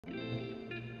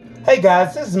Hey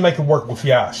guys, this is Make It Work with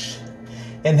Yosh.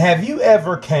 And have you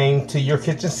ever came to your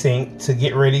kitchen sink to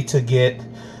get ready to get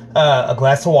a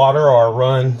glass of water or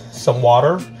run some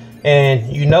water,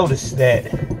 and you notice that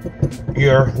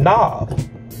your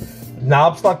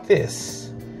knobs like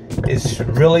this is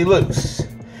really loose,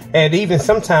 and even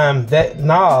sometimes that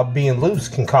knob being loose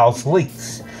can cause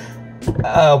leaks?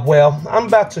 Well, I'm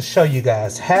about to show you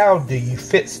guys how do you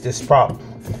fix this problem.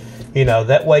 You know,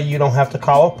 that way you don't have to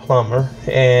call a plumber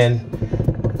and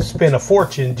spend a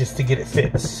fortune just to get it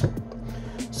fixed.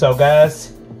 So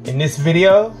guys, in this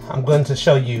video, I'm going to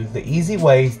show you the easy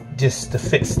way just to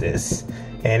fix this,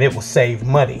 and it will save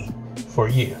money for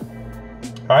you.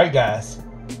 All right guys,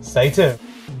 stay tuned.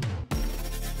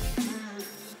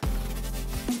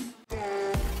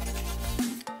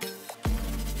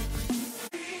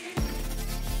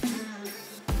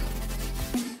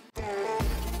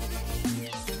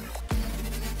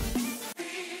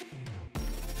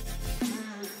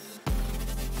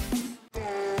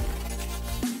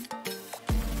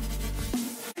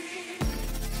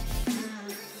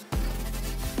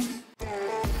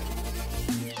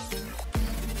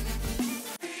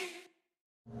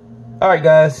 Alright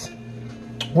guys,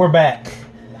 we're back,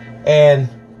 and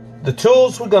the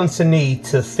tools we're going to need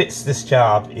to fix this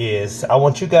job is, I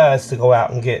want you guys to go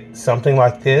out and get something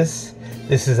like this.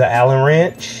 This is an Allen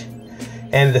wrench,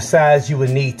 and the size you would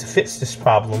need to fix this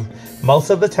problem most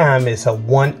of the time is a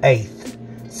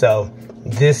 1/8. So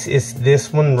this is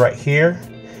this one right here.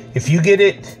 If you get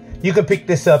it, you can pick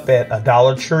this up at a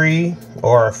Dollar Tree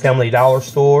or a Family Dollar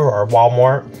store or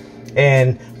Walmart.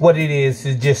 And what it is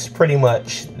just pretty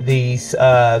much these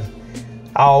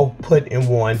all put in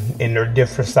one, and they're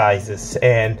different sizes.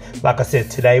 And like I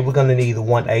said, today we're going to need the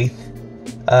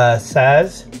 1/8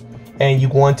 size, and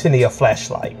you're going to need a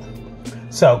flashlight.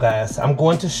 So guys, I'm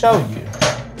going to show you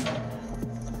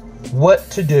what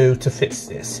to do to fix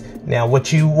this. Now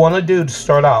what you want to do to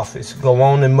start off is go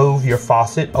on and move your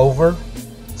faucet over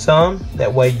some,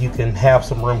 that way you can have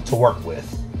some room to work with.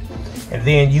 And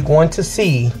then you're going to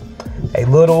see a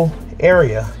little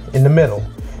area in the middle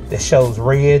that shows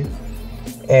red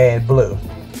and blue.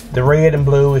 The red and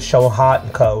blue is showing hot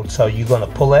and cold, so you're going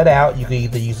to pull that out. You can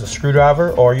either use a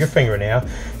screwdriver or your fingernail.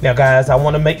 Now guys, I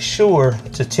want to make sure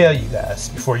to tell you guys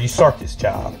before you start this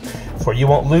job, for you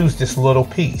won't lose this little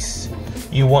piece,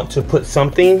 you want to put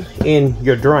something in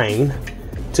your drain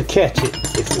to catch it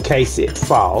if in case it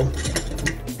falls.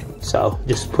 So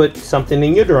just put something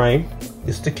in your drain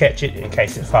just to catch it in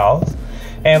case it falls.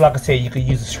 And like I said, you could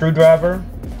use a screwdriver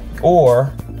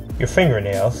or your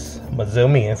fingernails. I'm gonna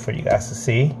zoom in for you guys to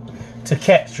see, to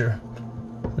capture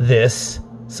this.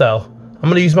 So I'm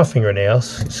gonna use my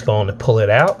fingernails. Just going to pull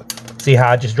it out. See how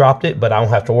I just dropped it, but I don't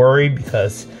have to worry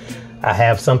because I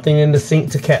have something in the sink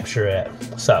to capture it.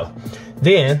 So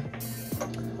then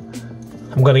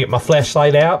I'm gonna get my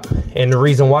flashlight out, and the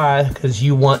reason why, because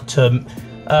you want to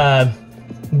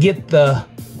get the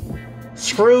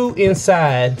screw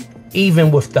inside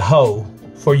even with the hole,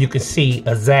 for you can see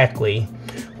exactly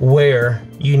where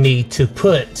you need to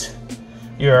put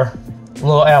your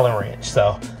little Allen wrench.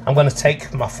 So I'm going to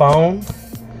take my phone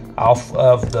off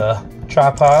of the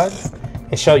tripod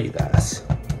and show you guys.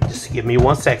 Just give me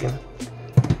 1 second.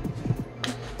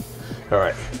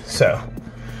 Alright, so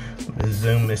I'm going to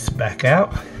zoom this back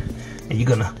out, and you're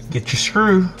going to get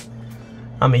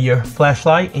your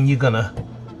flashlight, and you're going to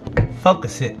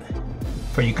focus it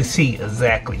for you can see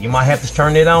exactly. You might have to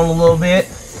turn it on a little bit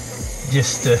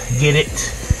just to get it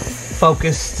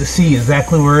focused to see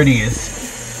exactly where it is.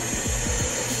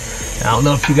 I don't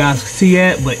know if you guys can see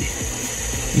that, but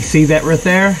you see that right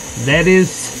there? That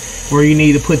is where you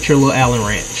need to put your little Allen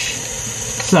wrench.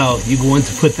 So you're going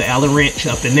to put the Allen wrench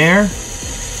up in there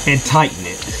and tighten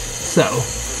it. So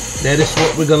that is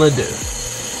what we're gonna do.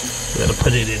 We're gonna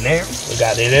put it in there. We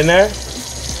got it in there,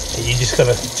 and you're just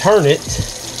gonna turn it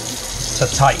to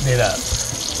tighten it up.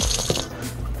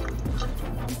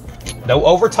 Don't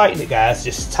over tighten it guys,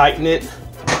 just tighten it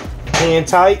hand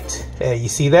tight. You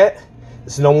see that?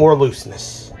 There's no more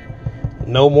looseness.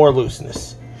 No more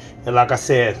looseness. And like I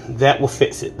said, that will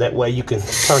fix it. That way you can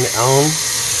turn it on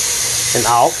and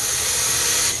off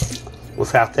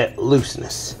without that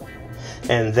looseness.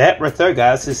 And that right there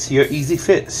guys is your easy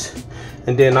fix.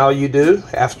 And then all you do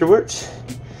afterwards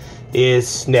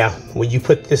is, now when you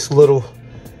put this little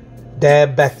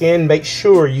dab back in, make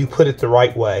sure you put it the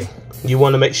right way. You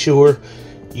want to make sure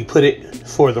you put it,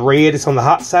 for the red it's on the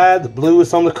hot side, the blue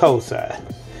is on the cold side.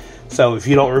 So if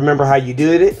you don't remember how you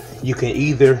did it, you can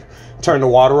either turn the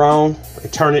water on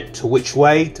and turn it to which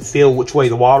way, to feel which way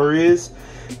the water is,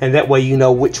 and that way you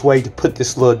know which way to put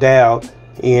this little dab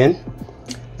in.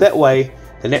 That way,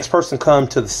 the next person come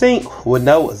to the sink will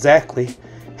know exactly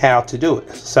how to do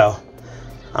it. So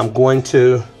I'm going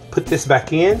to put this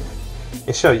back in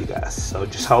and show you guys. So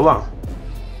just hold on.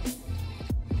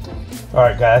 All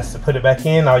right, guys, to put it back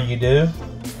in, all you do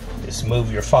is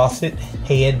move your faucet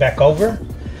head back over,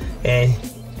 and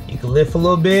you can lift a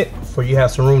little bit for you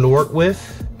have some room to work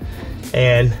with.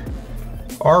 And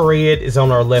our red is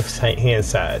on our left hand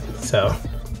side, so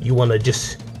you want to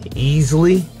just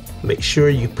easily make sure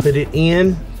you put it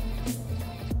in,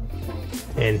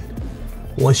 and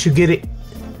once you get it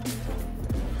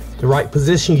the right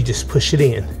position, you just push it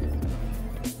in.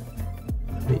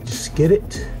 You just get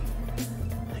it,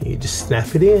 you just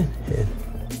snap it in.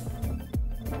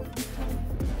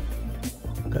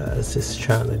 And guys, it's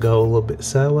trying to go a little bit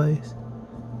sideways.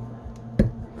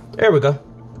 There we go.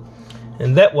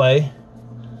 And that way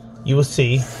you will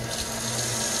see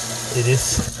it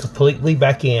is completely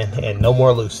back in and no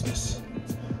more looseness.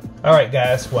 All right,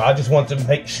 guys, well, I just wanted to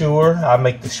make sure I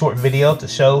make the short video to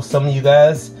show some of you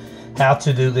guys how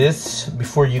to do this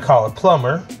before you call a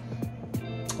plumber,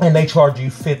 and they charge you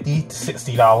 $50 to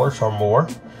 $60 or more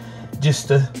just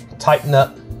to tighten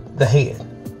up the head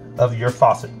of your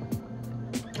faucet.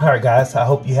 All right, guys, I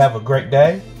hope you have a great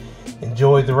day.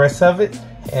 Enjoy the rest of it,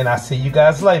 and I'll see you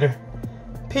guys later.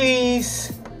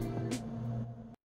 Peace.